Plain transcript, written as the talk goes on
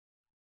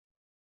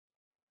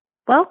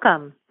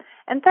Welcome,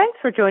 and thanks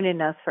for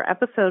joining us for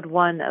episode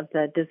 1 of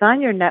the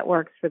Design Your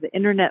Networks for the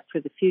Internet for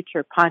the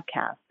Future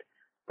podcast,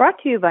 brought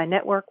to you by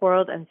Network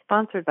World and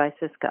sponsored by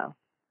Cisco.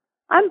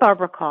 I'm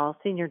Barbara Call,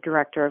 Senior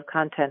Director of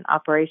Content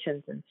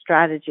Operations and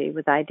Strategy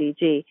with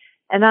IDG,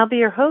 and I'll be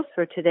your host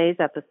for today's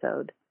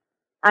episode.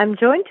 I'm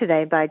joined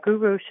today by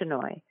Guru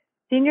Shenoy,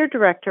 Senior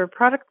Director of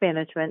Product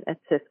Management at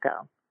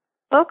Cisco.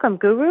 Welcome,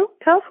 Guru.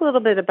 Tell us a little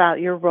bit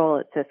about your role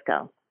at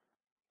Cisco.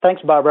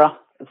 Thanks, Barbara.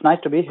 It's nice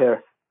to be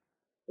here.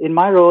 In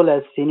my role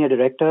as Senior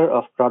Director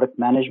of Product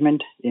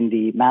Management in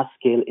the Mass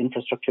Scale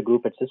Infrastructure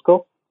Group at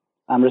Cisco,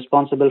 I'm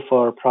responsible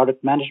for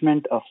product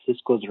management of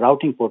Cisco's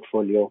routing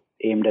portfolio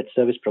aimed at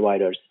service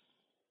providers.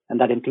 And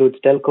that includes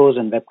telcos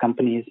and web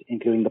companies,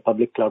 including the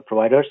public cloud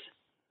providers.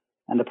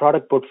 And the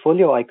product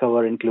portfolio I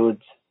cover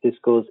includes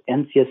Cisco's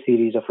NCS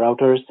series of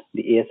routers,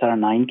 the ASR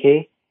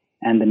 9K,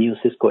 and the new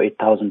Cisco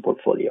 8000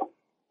 portfolio.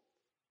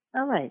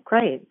 All right,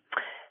 great.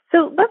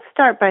 So let's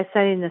start by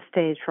setting the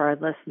stage for our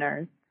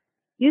listeners.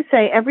 You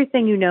say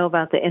everything you know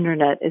about the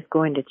internet is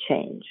going to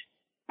change.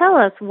 Tell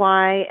us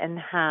why and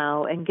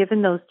how, and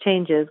given those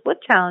changes,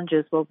 what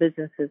challenges will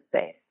businesses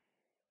face?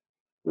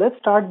 Let's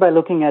start by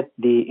looking at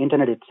the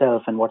internet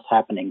itself and what's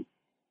happening.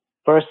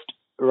 First,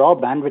 raw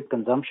bandwidth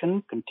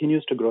consumption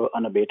continues to grow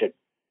unabated.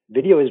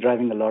 Video is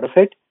driving a lot of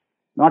it,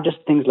 not just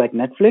things like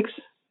Netflix,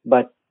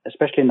 but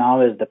especially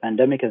now as the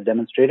pandemic has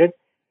demonstrated,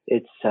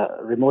 it's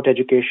remote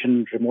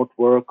education, remote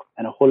work,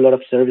 and a whole lot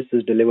of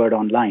services delivered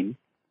online.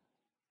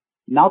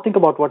 Now think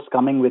about what's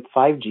coming with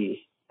 5G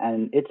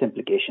and its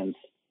implications.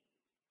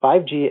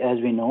 5G,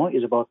 as we know,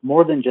 is about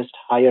more than just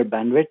higher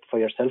bandwidth for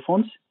your cell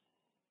phones.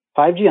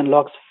 5G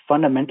unlocks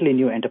fundamentally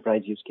new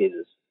enterprise use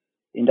cases,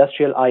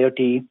 industrial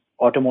IoT,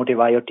 automotive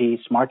IoT,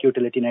 smart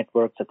utility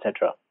networks,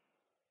 etc.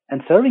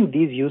 And serving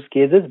these use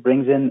cases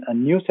brings in a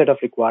new set of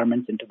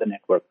requirements into the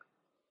network.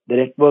 The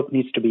network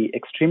needs to be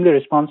extremely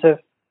responsive.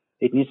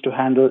 It needs to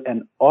handle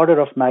an order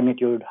of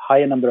magnitude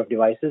higher number of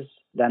devices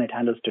than it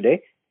handles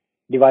today,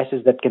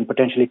 devices that can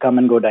potentially come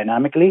and go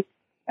dynamically,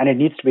 and it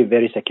needs to be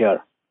very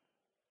secure.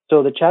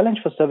 So the challenge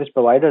for service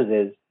providers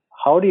is,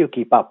 how do you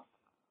keep up?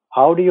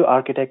 How do you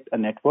architect a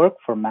network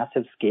for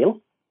massive scale?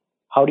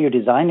 How do you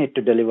design it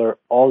to deliver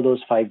all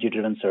those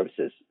 5G-driven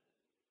services?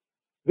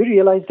 We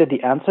realize that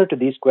the answer to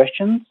these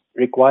questions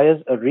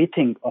requires a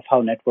rethink of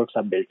how networks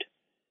are built.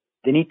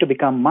 They need to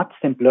become much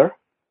simpler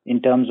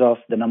in terms of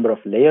the number of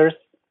layers,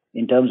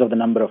 in terms of the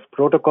number of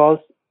protocols,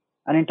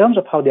 and in terms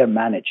of how they are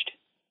managed.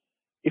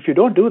 If you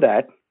don't do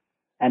that,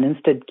 and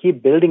instead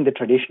keep building the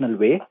traditional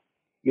way,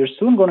 you're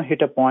soon going to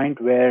hit a point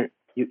where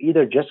you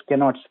either just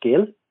cannot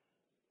scale,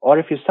 or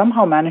if you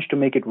somehow manage to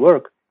make it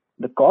work,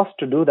 the cost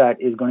to do that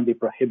is going to be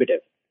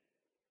prohibitive.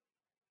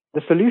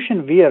 The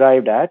solution we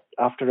arrived at,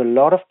 after a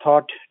lot of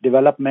thought,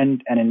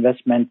 development, and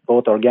investment,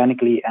 both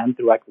organically and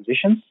through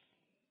acquisitions,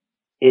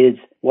 is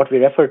what we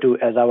refer to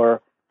as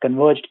our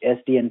converged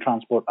SDN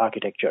transport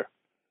architecture,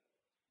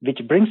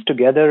 which brings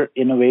together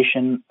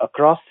innovation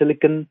across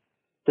silicon,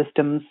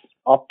 systems,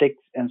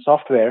 optics, and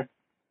software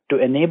to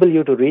enable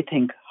you to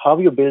rethink how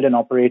you build and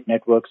operate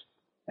networks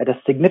at a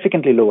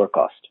significantly lower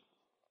cost.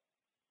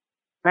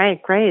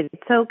 Right, great.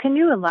 So can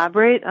you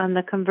elaborate on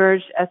the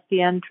converged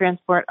SDN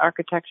transport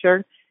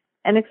architecture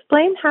and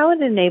explain how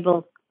it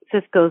enables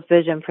Cisco's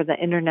vision for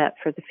the internet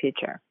for the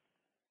future?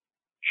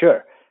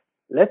 Sure.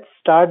 Let's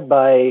start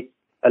by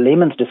a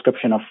layman's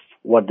description of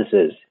what this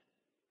is.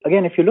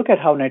 Again, if you look at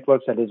how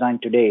networks are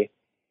designed today,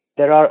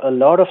 there are a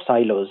lot of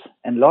silos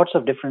and lots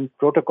of different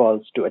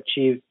protocols to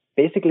achieve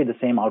basically the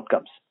same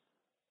outcomes.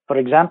 For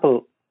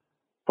example,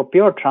 for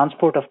pure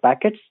transport of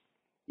packets,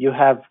 you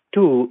have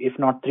 2, if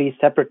not 3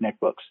 separate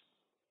networks.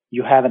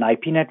 You have an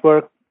IP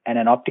network and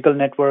an optical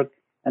network,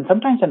 and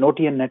sometimes an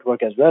OTN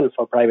network as well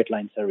for private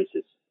line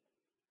services.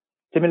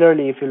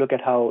 Similarly, if you look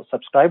at how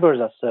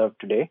subscribers are served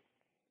today,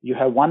 you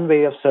have one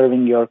way of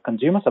serving your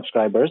consumer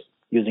subscribers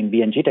using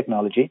BNG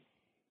technology.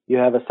 You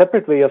have a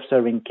separate way of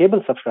serving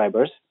cable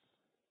subscribers,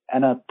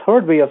 and a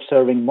third way of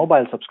serving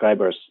mobile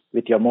subscribers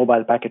with your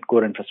mobile packet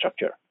core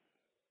infrastructure.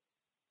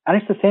 And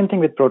it's the same thing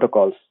with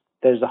protocols.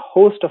 There's a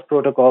host of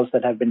protocols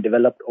that have been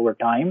developed over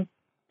time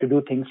to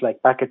do things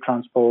like packet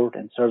transport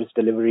and service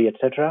delivery,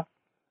 etc.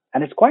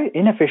 And it's quite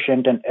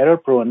inefficient and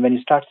error-prone when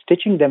you start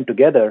stitching them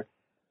together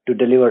to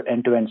deliver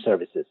end-to-end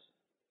services.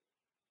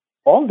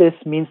 All this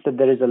means that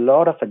there is a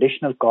lot of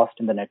additional cost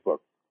in the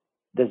network.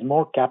 There's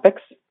more CapEx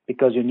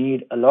because you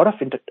need a lot of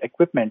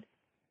equipment,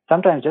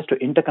 sometimes just to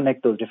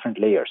interconnect those different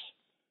layers.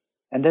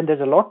 And then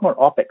there's a lot more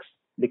OpEx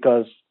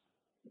because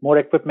more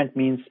equipment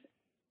means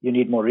you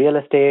need more real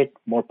estate,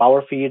 more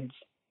power feeds,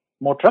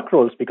 more truck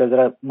rolls because there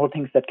are more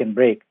things that can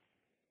break.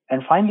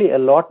 And finally, a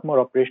lot more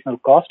operational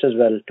cost as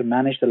well to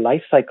manage the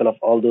life cycle of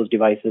all those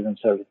devices and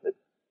services,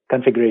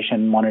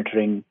 configuration,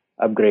 monitoring,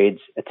 upgrades,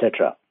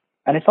 etc.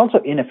 And it's also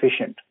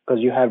inefficient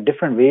because you have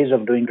different ways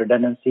of doing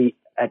redundancy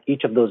at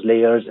each of those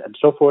layers and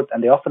so forth,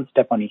 and they often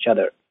step on each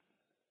other.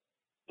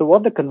 So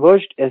what the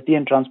converged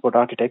SDN transport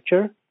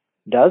architecture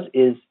does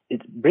is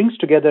it brings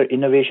together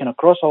innovation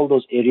across all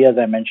those areas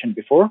I mentioned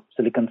before,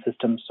 silicon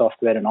systems,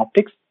 software, and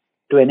optics,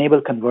 to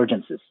enable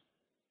convergences.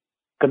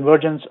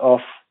 Convergence of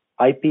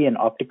IP and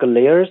optical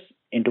layers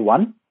into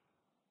one,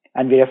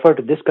 and we refer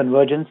to this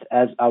convergence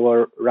as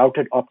our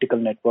routed optical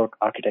network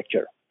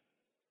architecture.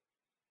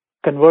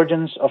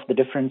 Convergence of the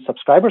different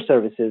subscriber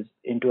services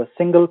into a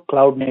single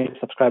cloud-native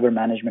subscriber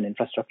management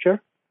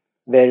infrastructure,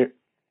 where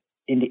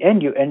in the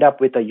end you end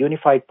up with a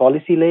unified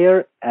policy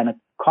layer and a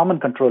common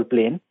control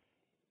plane.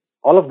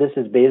 All of this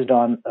is based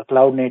on a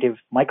cloud-native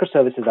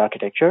microservices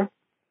architecture,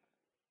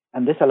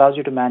 and this allows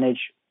you to manage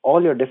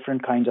all your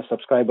different kinds of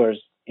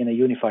subscribers in a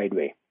unified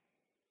way.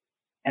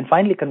 And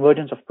finally,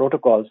 convergence of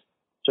protocols.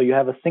 So you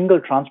have a single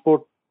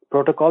transport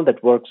protocol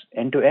that works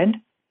end-to-end,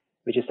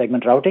 which is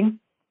segment routing,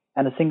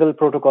 and a single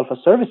protocol for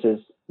services,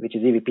 which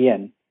is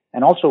EVPN,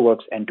 and also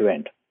works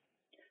end-to-end.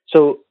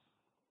 So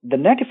the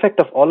net effect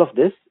of all of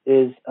this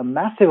is a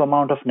massive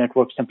amount of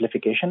network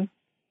simplification,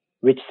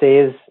 which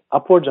saves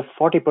upwards of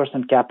 40%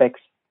 CapEx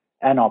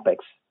and OpEx.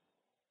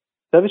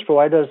 Service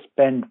providers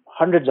spend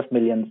hundreds of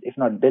millions, if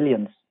not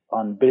billions,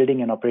 on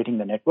building and operating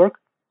the network.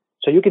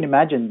 So you can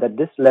imagine that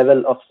this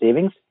level of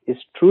savings is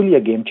truly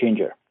a game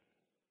changer.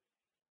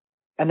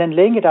 And then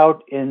laying it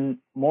out in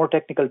more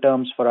technical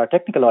terms for our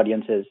technical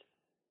audiences,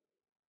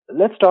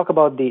 let's talk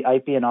about the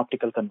IP and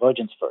optical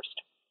convergence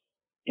first.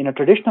 In a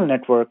traditional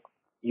network,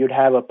 you'd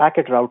have a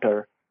packet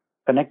router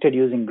connected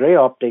using gray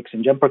optics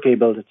and jumper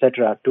cables,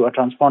 etc., to a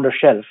transponder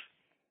shelf,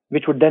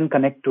 which would then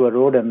connect to a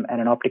ROADM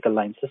and an optical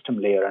line system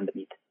layer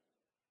underneath.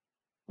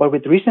 But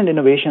with recent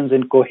innovations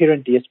in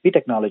coherent DSP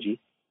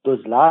technology, those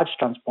large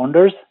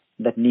transponders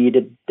that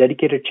needed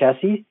dedicated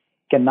chassis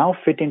can now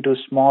fit into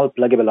small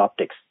pluggable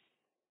optics.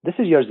 This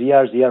is your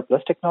ZR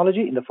Plus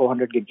technology in the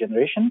 400 gig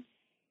generation,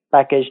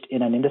 packaged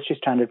in an industry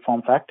standard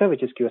form factor,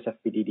 which is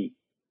QSFP-DD.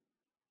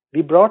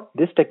 We brought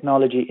this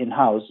technology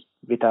in-house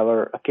with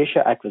our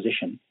Acacia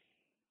acquisition.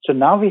 So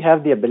now we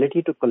have the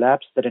ability to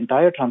collapse that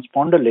entire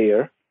transponder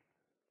layer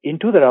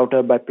into the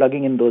router by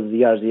plugging in those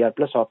ZR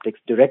Plus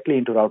optics directly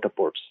into router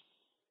ports.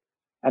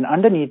 And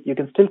underneath, you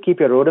can still keep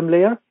your ROADM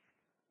layer,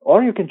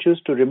 or you can choose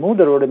to remove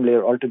the ROADM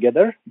layer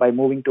altogether by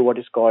moving to what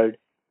is called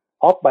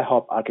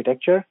hop-by-hop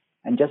architecture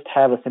and just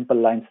have a simple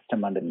line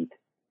system underneath.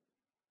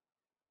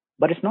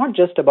 But it's not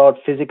just about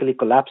physically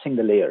collapsing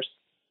the layers.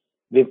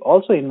 We've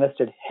also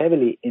invested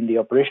heavily in the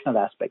operational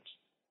aspects.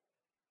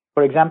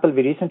 For example,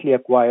 we recently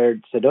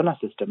acquired Sedona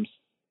Systems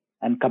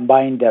and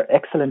combined their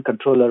excellent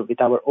controller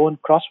with our own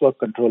Crosswork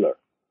controller.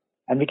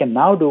 And we can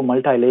now do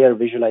multi-layer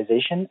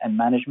visualization and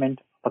management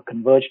of a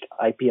converged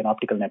IP and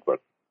optical network.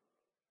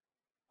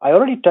 I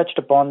already touched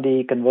upon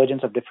the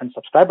convergence of different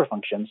subscriber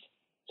functions,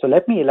 so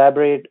let me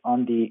elaborate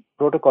on the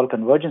protocol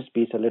convergence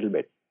piece a little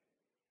bit.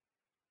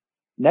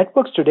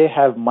 Networks today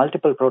have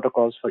multiple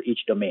protocols for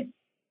each domain.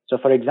 So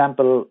for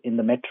example, in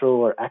the metro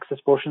or access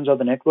portions of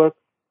the network,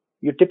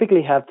 you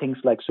typically have things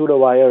like pseudo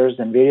wires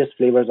and various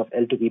flavors of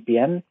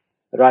L2VPN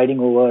riding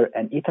over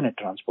an Ethernet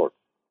transport.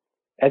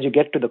 As you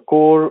get to the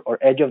core or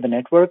edge of the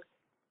network,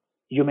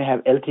 you may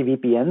have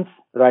L3VPNs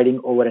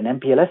riding over an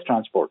MPLS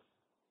transport.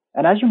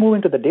 And as you move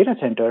into the data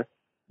center,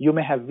 you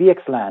may have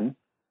VXLAN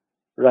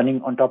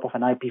running on top of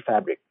an IP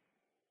fabric.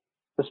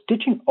 So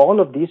stitching all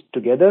of these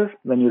together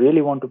when you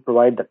really want to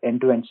provide the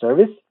end-to-end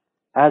service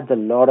adds a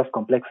lot of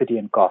complexity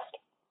and cost.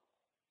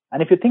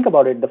 And if you think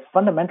about it, the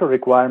fundamental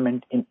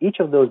requirement in each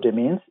of those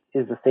domains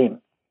is the same.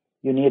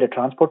 You need a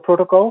transport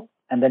protocol,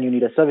 and then you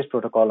need a service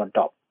protocol on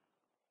top.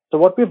 So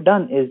what we've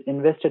done is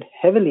invested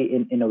heavily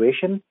in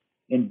innovation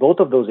in both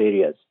of those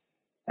areas.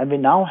 And we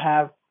now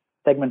have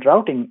segment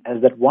routing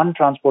as that one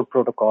transport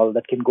protocol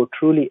that can go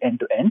truly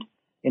end-to-end,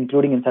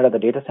 including inside of the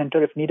data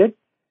center if needed,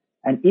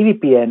 and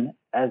EVPN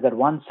as that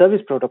one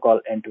service protocol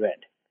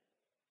end-to-end.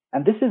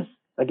 And this is,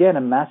 again,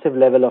 a massive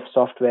level of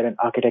software and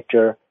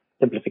architecture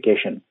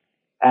simplification.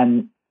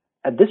 And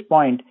at this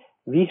point,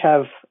 we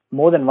have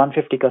more than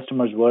 150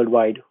 customers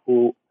worldwide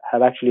who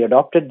have actually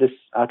adopted this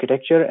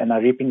architecture and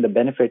are reaping the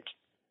benefits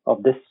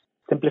of this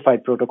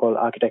simplified protocol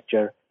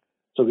architecture.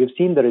 So we've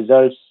seen the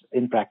results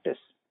in practice.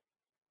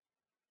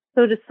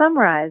 So to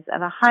summarize,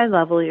 at a high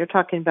level, you're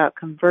talking about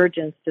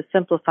convergence to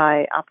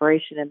simplify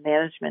operation and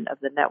management of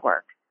the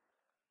network.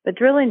 But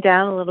drilling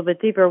down a little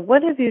bit deeper,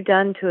 what have you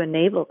done to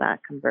enable that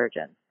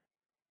convergence?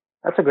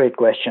 That's a great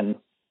question.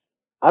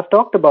 I've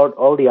talked about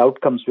all the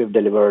outcomes we've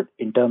delivered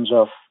in terms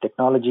of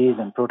technologies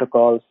and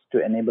protocols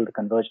to enable the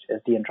converged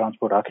SD and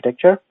transport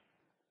architecture.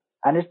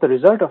 And it's the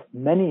result of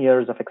many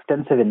years of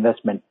extensive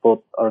investment, both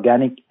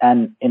organic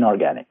and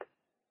inorganic.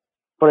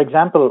 For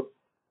example,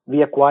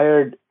 we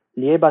acquired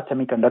Lieba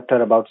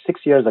Semiconductor about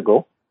 6 years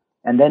ago,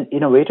 and then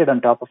innovated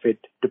on top of it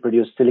to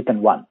produce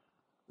Silicon One,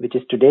 which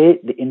is today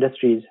the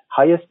industry's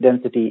highest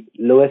density,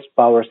 lowest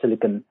power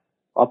silicon,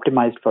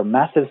 optimized for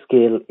massive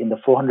scale in the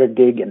 400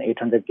 gig and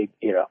 800 gig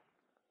era.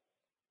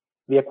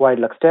 We acquired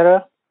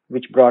Luxtera,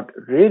 which brought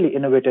really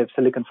innovative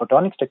silicon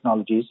photonics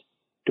technologies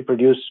to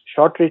produce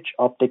short-reach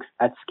optics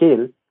at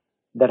scale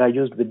that are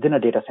used within a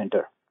data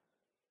center.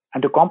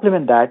 And to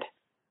complement that,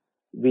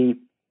 we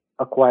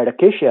acquired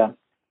Acacia,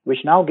 which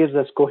now gives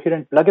us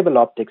coherent pluggable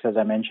optics, as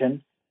I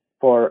mentioned,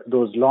 for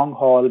those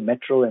long-haul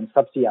metro and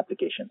subsea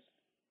applications.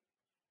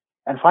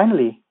 And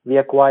finally, we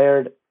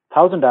acquired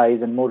Thousand Eyes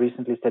and more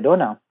recently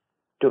Sedona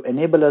to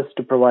enable us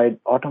to provide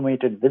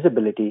automated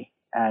visibility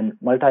and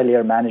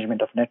multi-layer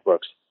management of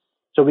networks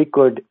so we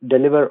could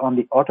deliver on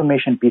the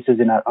automation pieces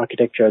in our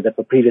architecture that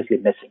were previously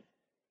missing.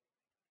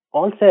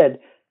 All said,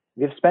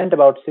 we've spent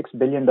about $6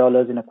 billion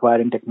in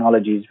acquiring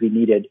technologies we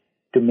needed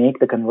to make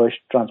the converged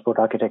transport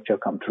architecture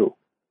come true.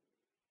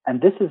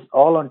 And this is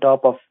all on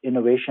top of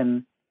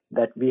innovation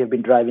that we have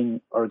been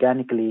driving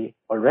organically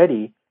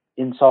already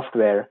in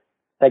software,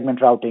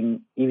 segment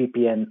routing,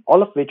 EVPN,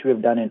 all of which we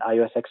have done in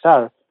iOS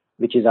XR,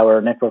 which is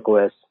our network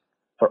OS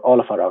for all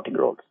of our routing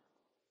roles.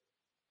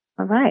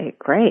 All right,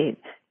 great.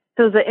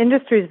 So the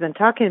industry's been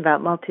talking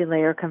about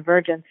multi-layer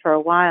convergence for a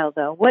while,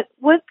 though.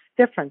 What's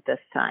different this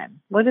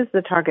time? What is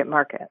the target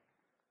market?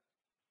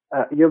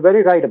 You're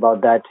very right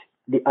about that.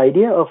 The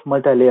idea of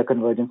multi-layer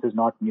convergence is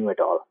not new at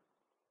all.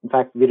 In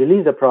fact, we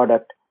released a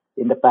product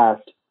in the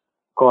past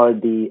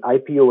called the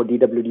IPO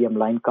DWDM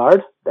line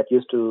card that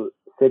used to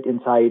sit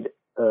inside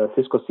a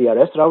Cisco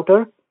CRS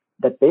router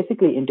that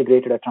basically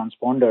integrated a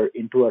transponder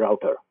into a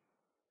router.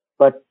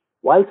 But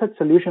while such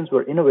solutions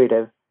were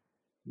innovative,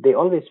 they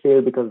always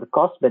failed because the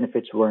cost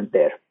benefits weren't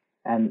there.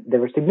 And there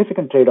were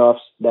significant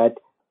trade-offs that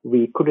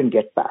we couldn't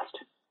get past.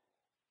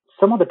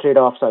 Some of the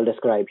trade-offs I'll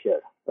describe here,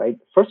 right?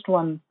 First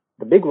one,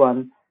 the big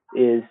one,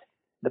 is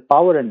the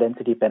power and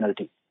density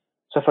penalty.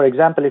 So for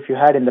example, if you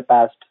had in the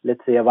past,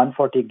 let's say a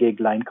 140 gig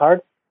line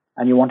card,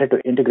 and you wanted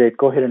to integrate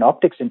coherent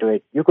optics into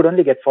it, you could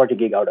only get 40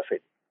 gig out of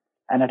it,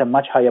 and at a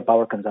much higher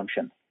power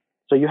consumption.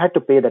 So you had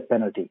to pay that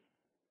penalty.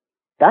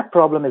 That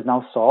problem is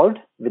now solved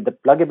with the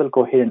pluggable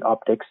coherent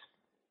optics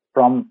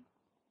from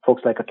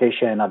folks like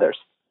Acacia and others.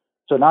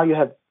 So now you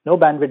have no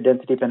bandwidth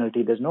density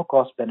penalty, there's no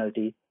cost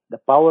penalty, the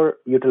power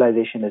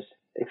utilization is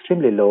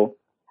extremely low,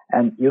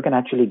 and you can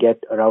actually get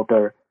a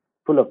router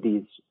full of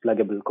these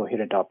pluggable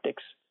coherent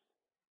optics.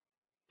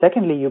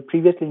 Secondly, you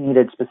previously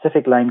needed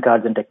specific line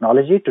cards and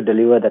technology to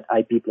deliver that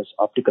IP plus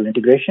optical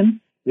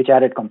integration, which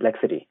added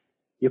complexity.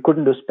 You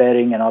couldn't do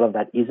sparing and all of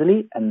that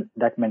easily, and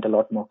that meant a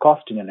lot more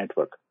cost in your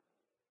network.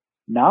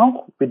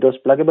 Now, with those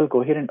pluggable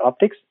coherent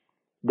optics,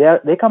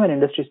 they come in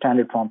industry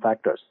standard form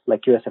factors,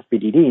 like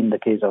QSFP-DD in the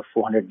case of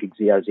 400 gig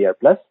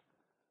ZR/ZR+,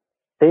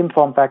 same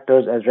form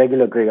factors as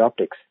regular gray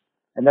optics.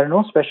 And there are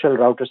no special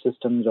router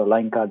systems or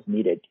line cards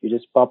needed. You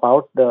just pop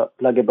out the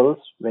pluggables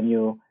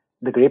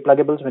the gray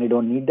pluggables when you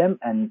don't need them,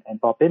 and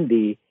pop in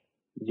the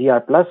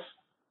ZR+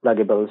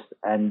 pluggables,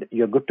 and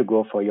you're good to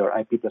go for your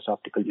IP plus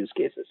optical use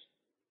cases.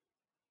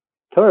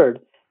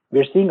 Third,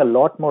 we're seeing a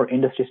lot more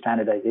industry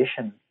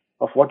standardization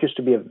of what used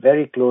to be a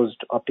very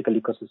closed optical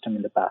ecosystem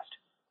in the past,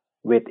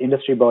 with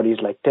industry bodies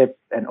like TIP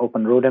and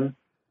OpenROADM.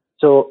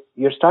 So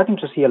you're starting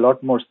to see a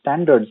lot more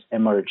standards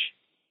emerge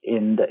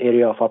in the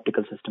area of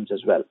optical systems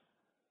as well.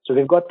 So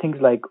we've got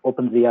things like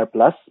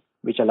OpenZR+,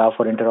 which allow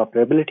for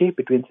interoperability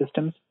between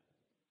systems.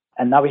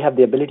 And now we have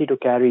the ability to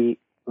carry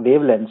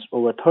wavelengths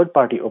over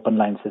third-party open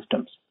line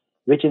systems,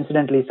 which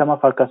incidentally, some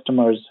of our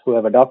customers who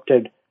have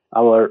adopted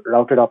our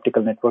routed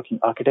optical networking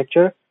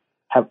architecture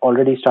have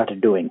already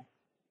started doing.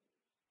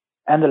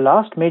 And the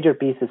last major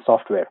piece is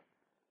software.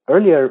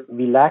 Earlier,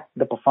 we lacked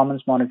the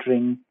performance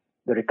monitoring,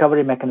 the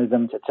recovery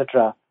mechanisms,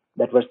 etc.,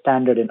 that were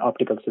standard in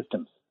optical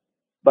systems.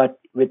 But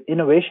with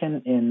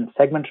innovation in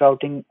segment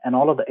routing and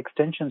all of the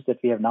extensions that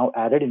we have now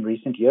added in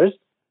recent years,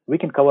 we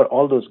can cover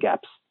all those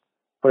gaps.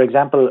 For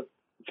example,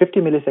 50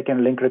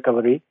 millisecond link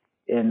recovery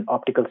in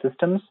optical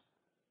systems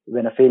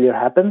when a failure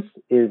happens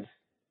is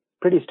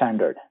pretty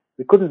standard.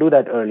 We couldn't do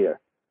that earlier.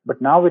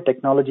 But now with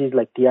technologies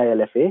like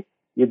TI-LFA,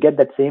 you get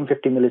that same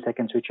 50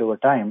 millisecond switch over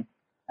time.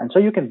 And so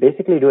you can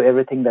basically do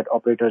everything that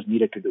operators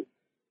needed to do.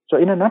 So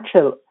in a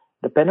nutshell,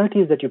 the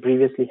penalties that you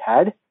previously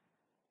had,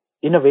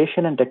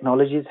 innovation and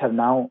technologies have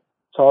now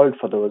solved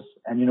for those,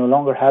 and you no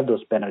longer have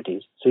those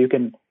penalties. So you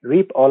can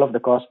reap all of the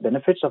cost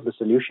benefits of the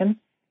solution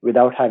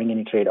without having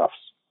any trade-offs.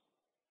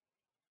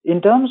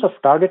 In terms of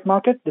target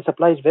market, this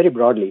applies very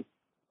broadly.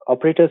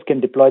 Operators can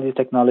deploy these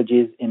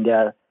technologies in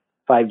their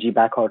 5G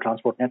backhaul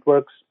transport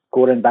networks,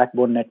 core and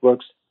backbone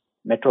networks,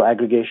 metro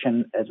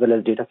aggregation, as well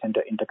as data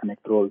center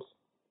interconnect roles.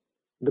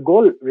 The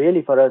goal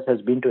really for us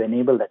has been to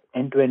enable that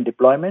end-to-end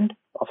deployment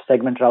of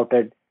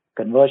segment-routed,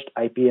 converged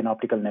IP and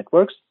optical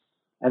networks.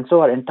 And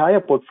so our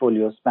entire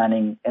portfolio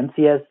spanning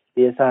NCS,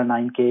 ASR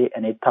 9K,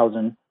 and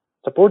 8000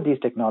 support these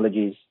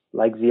technologies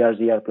like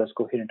ZR+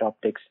 coherent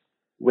optics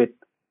with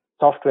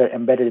software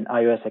embedded in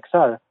iOS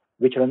XR,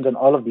 which runs on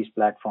all of these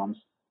platforms.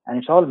 And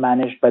it's all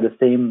managed by the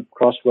same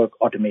Crosswork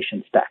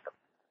automation stack.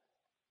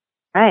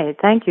 Right.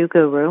 Thank you,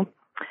 Guru.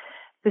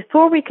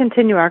 Before we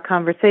continue our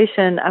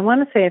conversation, I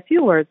want to say a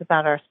few words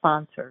about our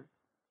sponsors.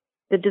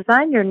 The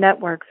Design Your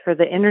Networks for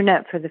the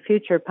Internet for the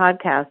Future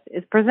podcast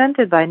is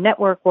presented by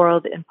Network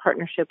World in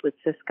partnership with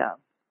Cisco.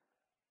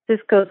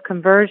 Cisco's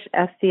converged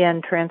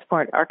SDN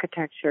transport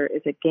architecture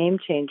is a game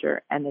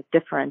changer and a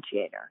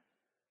differentiator.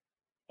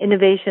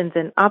 Innovations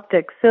in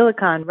optics,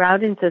 silicon,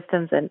 routing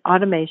systems, and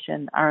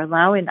automation are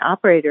allowing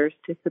operators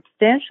to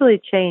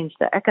substantially change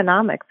the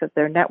economics of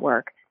their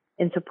network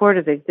in support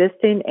of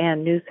existing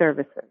and new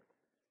services.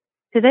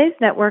 Today's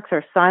networks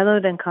are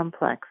siloed and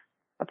complex,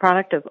 a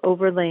product of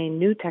overlaying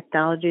new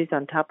technologies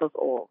on top of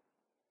old.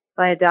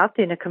 By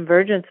adopting a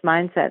convergence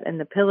mindset and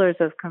the pillars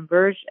of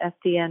converged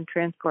SDN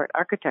transport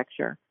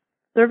architecture,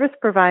 service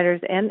providers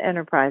and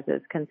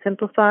enterprises can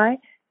simplify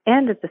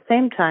and at the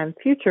same time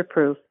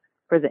future-proof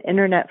for the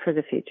Internet for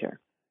the future.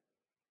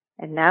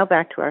 And now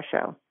back to our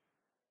show.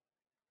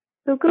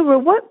 So Guru,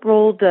 what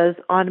role does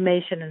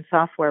automation and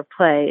software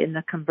play in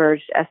the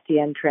converged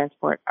SDN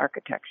transport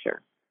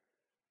architecture?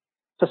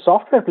 So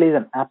software plays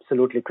an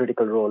absolutely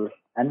critical role,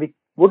 and we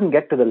wouldn't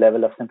get to the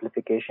level of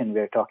simplification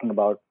we're talking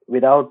about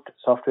without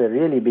software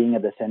really being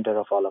at the center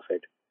of all of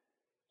it.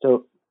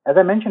 So as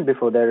I mentioned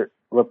before, there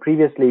were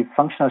previously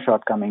functional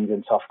shortcomings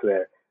in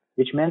software,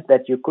 which meant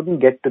that you couldn't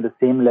get to the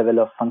same level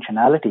of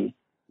functionality,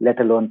 let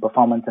alone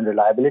performance and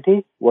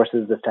reliability,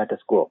 versus the status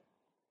quo.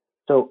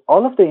 So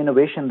all of the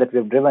innovation that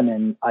we've driven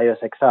in iOS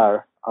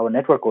XR, our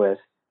network OS,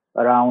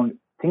 around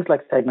things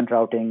like segment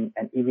routing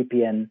and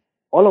EVPN,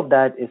 all of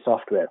that is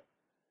software.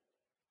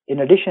 In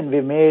addition,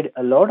 we've made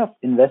a lot of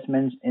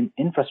investments in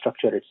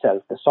infrastructure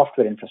itself, the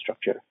software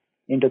infrastructure,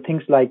 into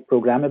things like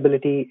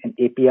programmability and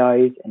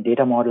APIs and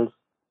data models,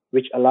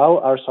 which allow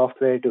our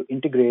software to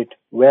integrate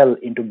well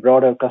into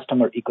broader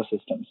customer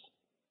ecosystems.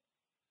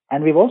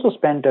 And we've also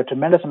spent a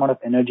tremendous amount of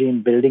energy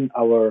in building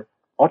our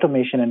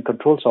automation and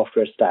control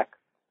software stack.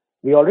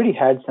 We already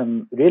had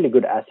some really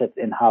good assets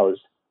in-house,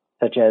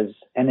 such as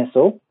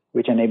NSO,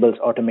 which enables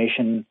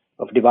automation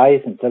of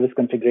device and service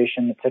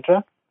configuration,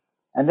 etc.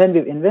 And then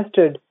we've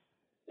invested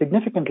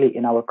significantly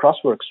in our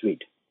Crosswork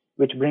suite,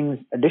 which brings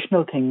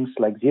additional things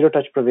like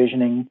zero-touch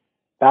provisioning,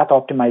 path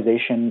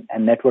optimization,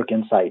 and network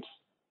insights.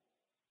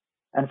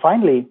 And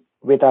finally,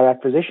 with our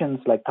acquisitions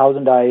like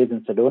Thousand Eyes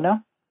and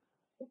Sedona,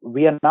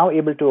 we are now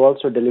able to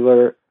also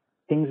deliver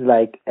things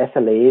like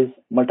SLAs,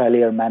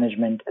 multi-layer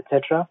management,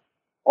 etc.,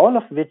 all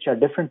of which are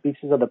different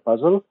pieces of the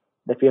puzzle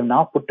that we have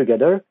now put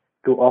together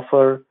to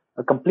offer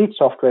a complete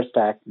software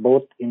stack,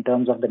 both in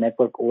terms of the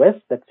network OS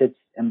that sits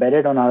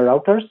embedded on our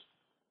routers,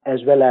 as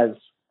well as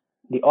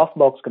the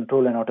off-box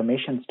control and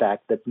automation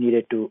stack that's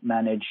needed to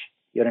manage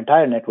your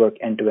entire network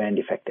end-to-end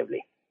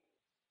effectively.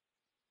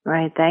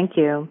 Right, thank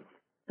you.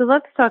 So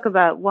let's talk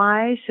about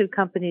why should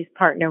companies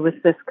partner with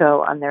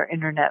Cisco on their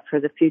Internet for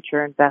the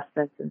Future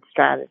investments and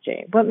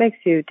strategy? What makes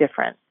you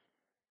different?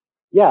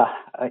 Yeah,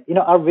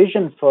 our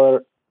vision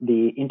for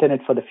the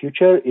Internet for the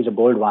Future is a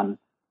bold one,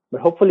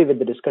 but hopefully with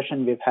the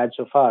discussion we've had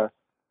so far,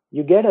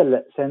 you get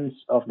a sense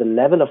of the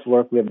level of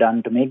work we've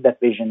done to make that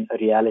vision a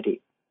reality.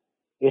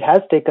 It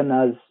has taken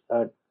us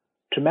a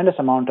tremendous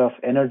amount of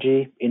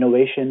energy,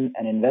 innovation,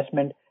 and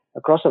investment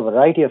across a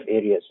variety of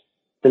areas: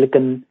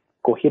 silicon,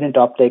 coherent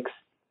optics,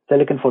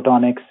 silicon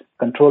photonics,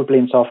 control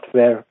plane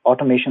software,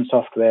 automation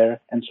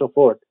software, and so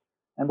forth.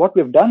 And what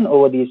we've done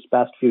over these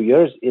past few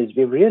years is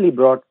we've really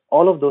brought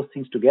all of those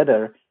things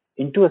together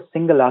into a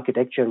single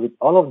architecture with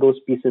all of those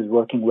pieces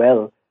working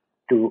well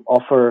to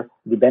offer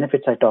the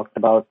benefits I talked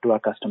about to our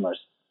customers.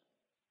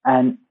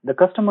 And the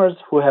customers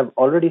who have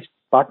already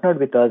partnered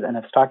with us and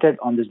have started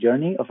on this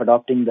journey of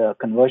adopting the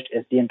converged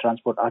SDN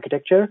transport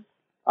architecture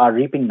are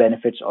reaping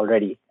benefits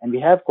already. And we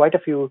have quite a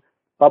few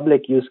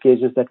public use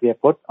cases that we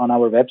have put on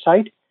our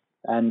website,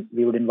 and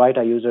we would invite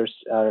our users,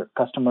 our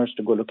customers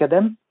to go look at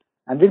them.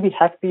 And we'll be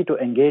happy to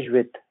engage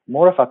with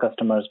more of our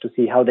customers to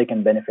see how they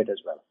can benefit as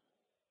well.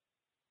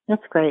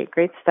 That's great.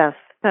 Great stuff.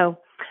 So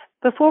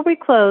before we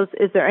close,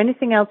 is there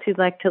anything else you'd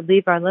like to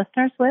leave our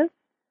listeners with?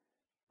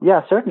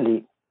 Yeah,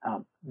 certainly.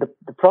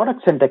 The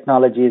products and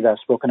technologies I've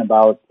spoken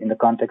about in the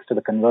context of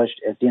the converged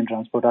SDN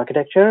transport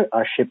architecture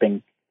are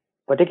shipping,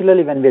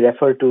 particularly when we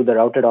refer to the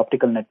routed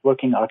optical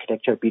networking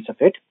architecture piece of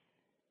it.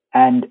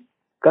 And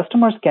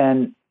customers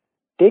can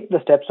take the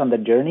steps on the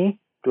journey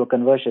to a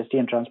converged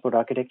SDN transport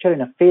architecture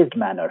in a phased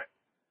manner,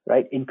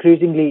 right?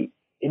 Incrementally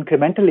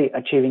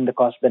achieving the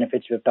cost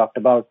benefits we've talked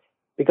about,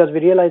 because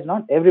we realize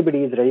not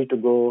everybody is ready to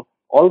go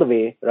all the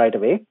way right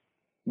away,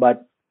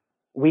 but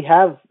we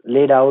have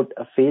laid out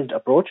a phased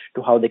approach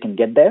to how they can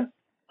get there.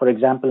 For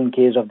example, in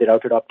case of the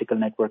routed optical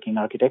networking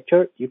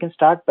architecture, you can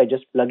start by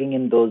just plugging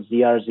in those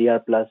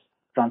ZR plus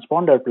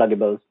transponder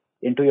pluggables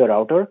into your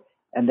router,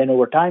 and then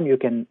over time you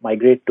can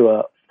migrate to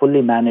a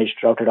fully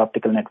managed routed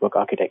optical network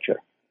architecture.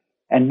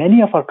 And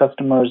many of our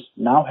customers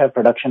now have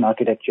production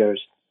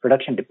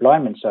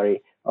deployments,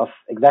 of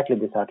exactly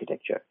this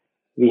architecture.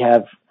 We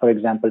have, for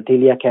example,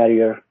 Telia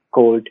Carrier,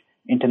 Colt,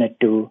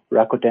 Internet2,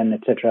 Rakuten,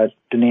 etc.,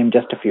 to name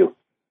just a few.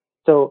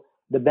 So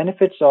the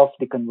benefits of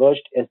the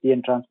converged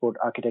SDN transport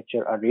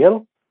architecture are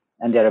real,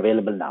 and they're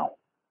available now.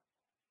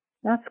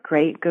 That's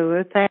great,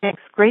 Guru.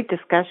 Thanks. Great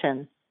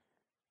discussion.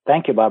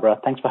 Thank you, Barbara.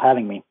 Thanks for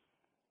having me.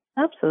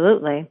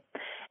 Absolutely.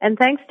 And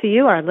thanks to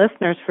you, our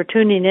listeners, for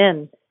tuning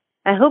in.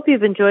 I hope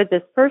you've enjoyed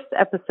this first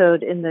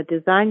episode in the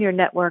Design Your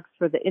Networks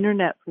for the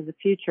Internet for the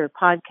Future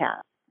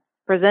podcast,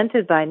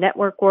 presented by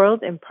Network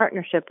World in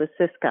partnership with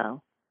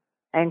Cisco.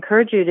 I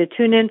encourage you to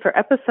tune in for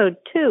episode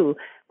 2,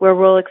 where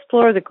we'll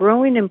explore the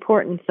growing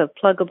importance of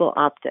pluggable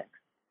optics.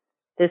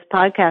 This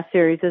podcast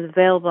series is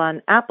available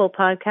on Apple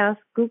Podcasts,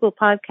 Google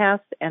Podcasts,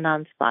 and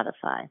on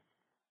Spotify.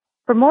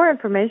 For more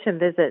information,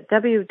 visit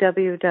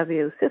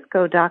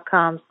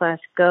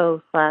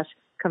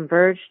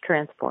www.cisco.com/go/converged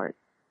transport.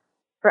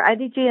 For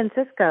IDG and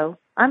Cisco,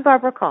 I'm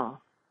Barbara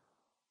Call.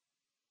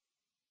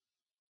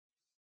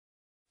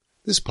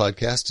 This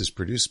podcast is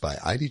produced by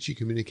IDG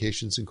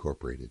Communications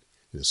Incorporated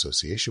in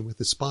association with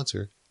its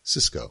sponsor,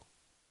 Cisco.